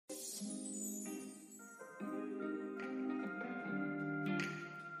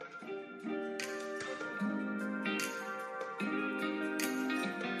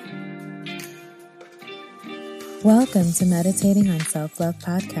Welcome to Meditating on Self-Love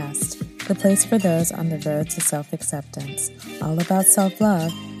Podcast, the place for those on the road to self-acceptance, all about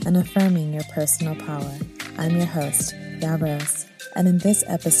self-love and affirming your personal power. I'm your host, Yarose, and in this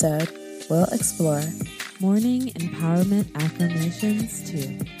episode, we'll explore morning empowerment affirmations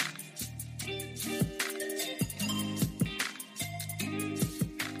 2.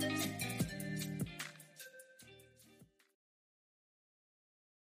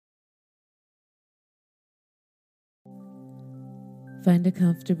 Find a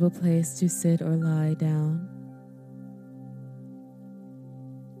comfortable place to sit or lie down.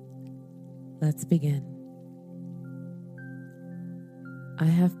 Let's begin. I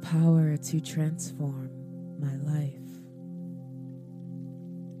have power to transform my life.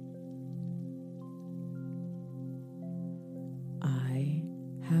 I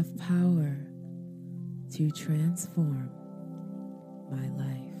have power to transform my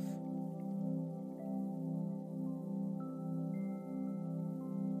life.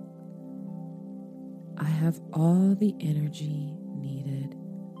 I have all the energy needed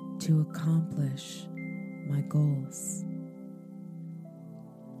to accomplish my goals.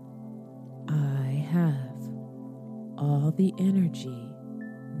 I have all the energy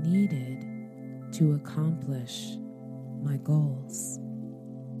needed to accomplish my goals.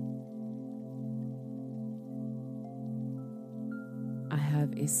 I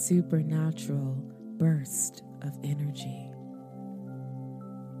have a supernatural burst of energy.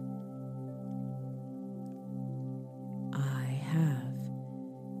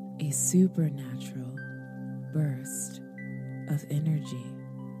 A supernatural burst of energy.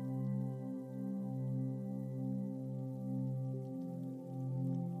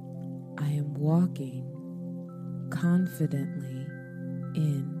 I am walking confidently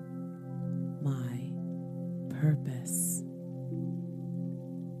in my purpose.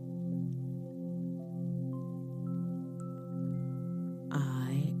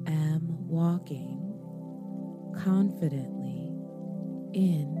 I am walking confidently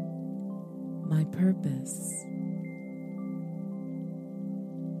in my purpose.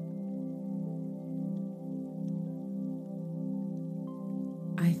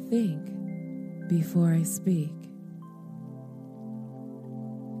 I think before I speak.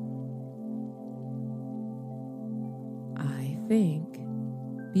 I think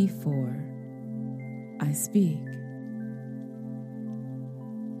before I speak.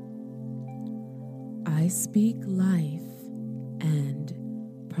 I speak life and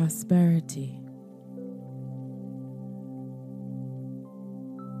prosperity.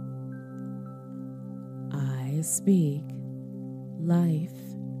 I speak life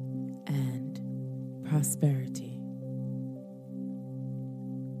and prosperity.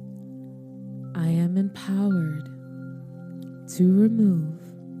 I am empowered to remove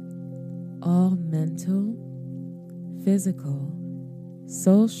all mental, physical,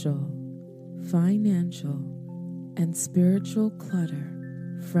 social, financial, and spiritual clutter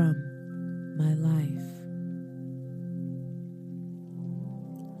from my life.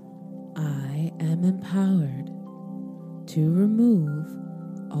 I am empowered to remove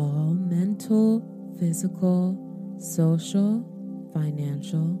all mental, physical, social,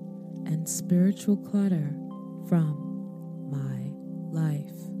 financial, and spiritual clutter from my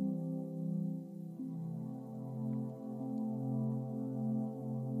life.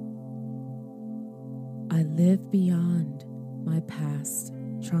 I live beyond my past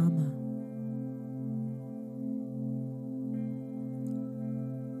trauma.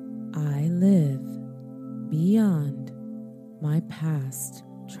 I live beyond my past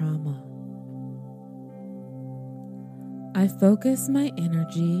trauma. I focus my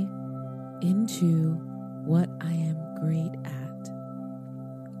energy into what I am great at.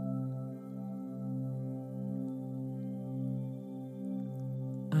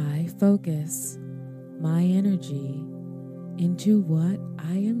 I focus my energy into what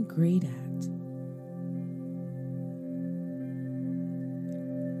I am great at.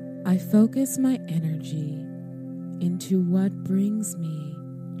 I focus my energy into what brings me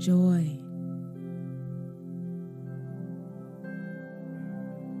joy.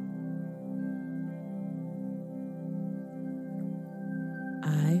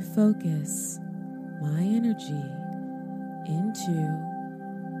 I focus my energy into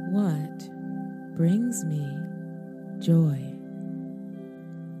what brings me joy.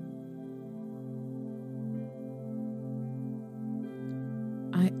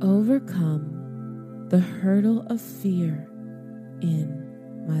 I overcome the hurdle of fear in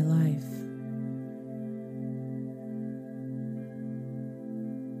my life.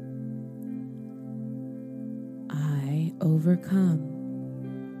 I overcome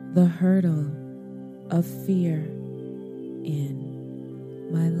the hurdle of fear in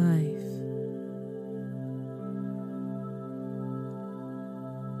my life.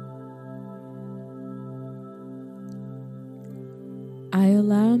 I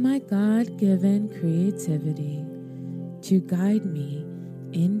allow my God-given creativity to guide me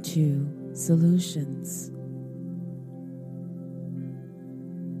into solutions.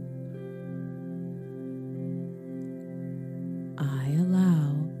 I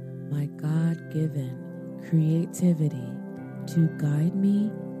allow my God-given creativity to guide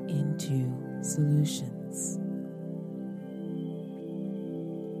me into solutions.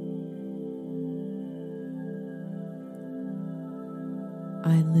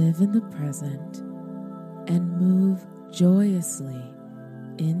 I live in the present and move joyously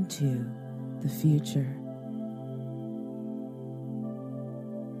into the future.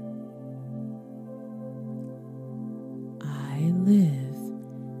 I live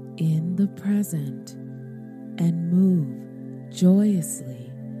in the present and move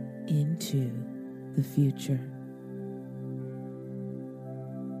joyously into the future.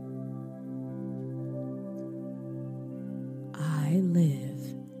 I live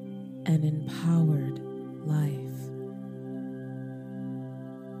an empowered life.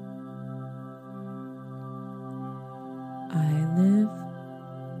 I live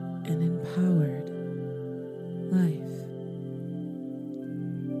an empowered life.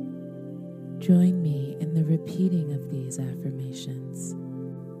 Join me in the repeating of these affirmations.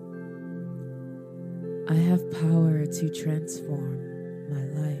 I have power to transform my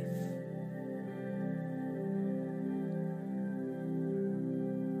life.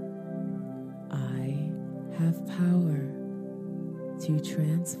 I have power to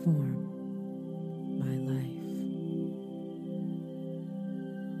transform my life.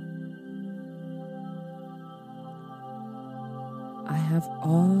 I have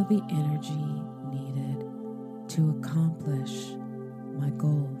all the energy needed to accomplish my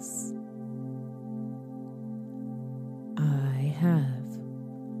goals. I have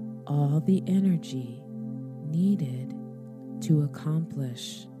all the energy needed to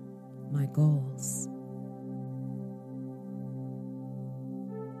accomplish my goals.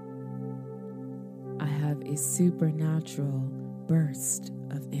 I have a supernatural burst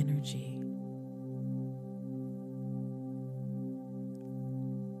of energy.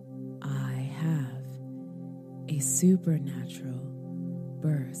 I have a supernatural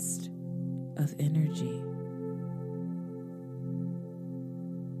burst of energy.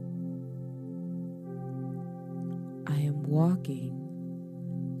 I am walking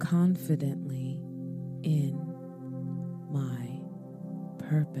confidently in my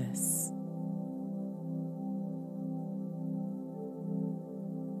purpose.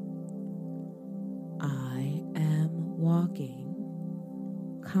 I am walking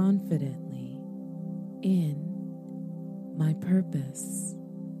confidently in my purpose.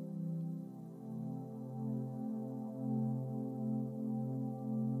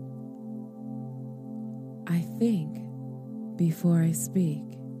 I think before I speak.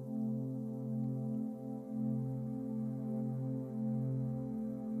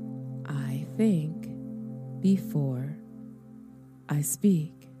 I think before I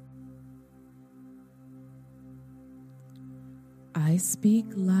speak. I speak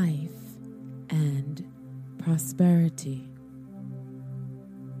life and prosperity.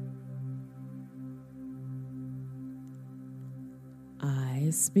 I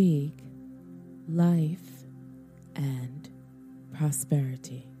speak life and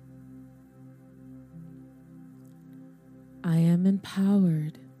prosperity. I am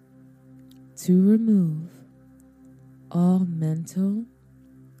empowered to remove all mental,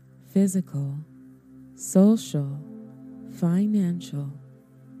 physical, social, financial,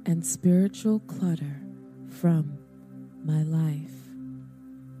 and spiritual clutter from my life.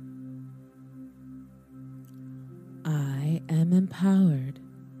 I am empowered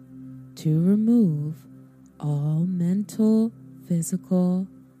to remove all mental, physical,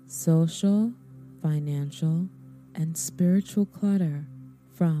 social, financial, and spiritual clutter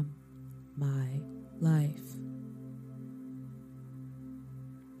from my life.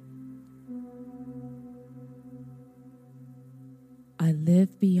 I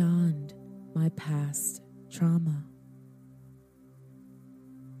live beyond my past trauma.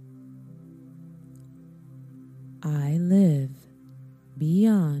 I live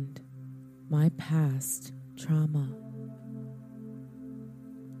beyond my past trauma.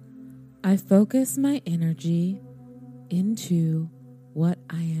 I focus my energy into what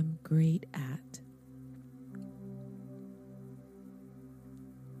I am great at.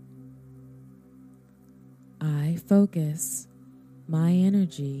 I focus my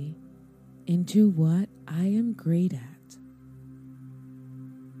energy into what I am great at.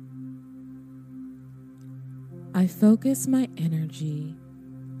 I focus my energy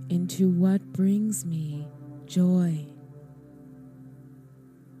into what brings me joy.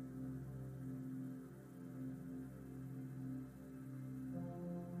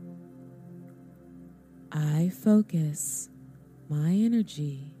 I focus my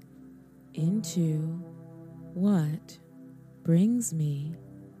energy into what brings me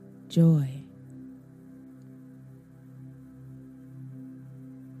joy.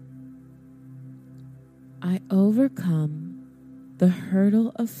 I overcome the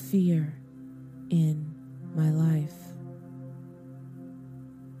hurdle of fear in my life.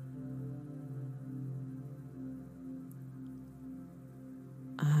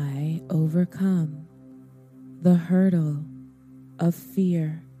 I overcome the hurdle of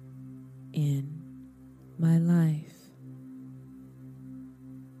fear in my life.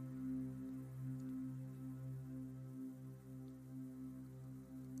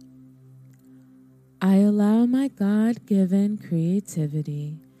 I allow my God-given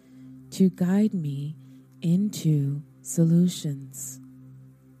creativity to guide me into solutions.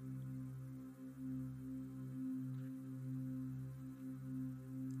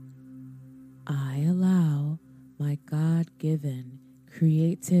 I allow my God-given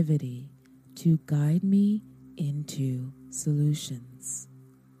creativity to guide me into solutions.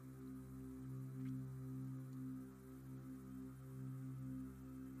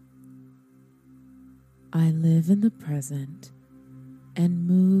 I live in the present and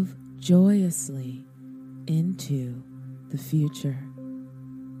move joyously into the future.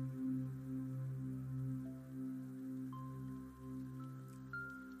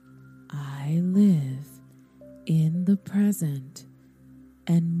 I live in the present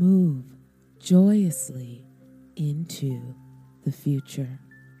and move joyously into the future.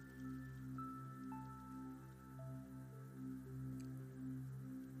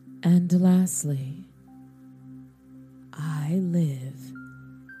 And lastly, I live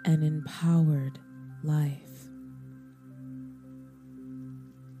an empowered life.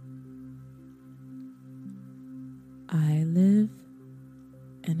 I live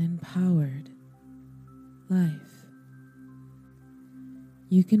an empowered life.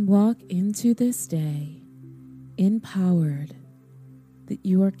 You can walk into this day empowered that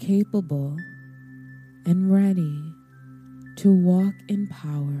you are capable and ready to walk in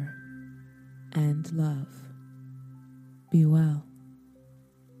power and love. Be well.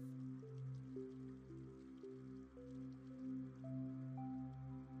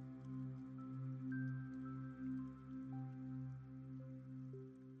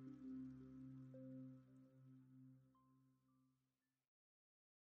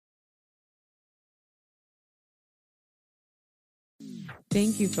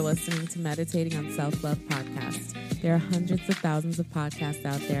 Thank you for listening to Meditating on Self-Love podcast. There are hundreds of thousands of podcasts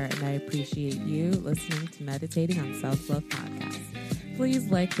out there, and I appreciate you listening to Meditating on Self-Love podcast. Please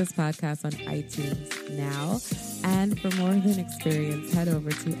like this podcast on iTunes now. And for more of an experience, head over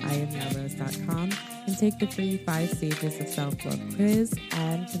to IamYaRose.com and take the free 5 stages of self-love quiz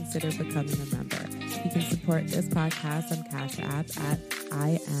and consider becoming a member. You can support this podcast on Cash App at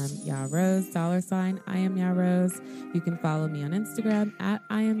IamYaRose, $IamYaRose. You can follow me on Instagram at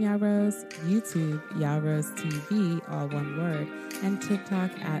IamYaRose, YouTube YaRose TV, all one word, and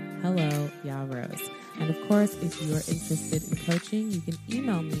TikTok at Hello YaRose. And of course, if you are interested in coaching, you can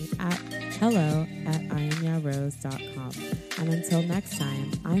email me at hello@IamYaRose.com. And until next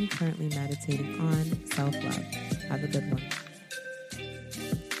time, I'm currently meditating on self-love. Have a good one.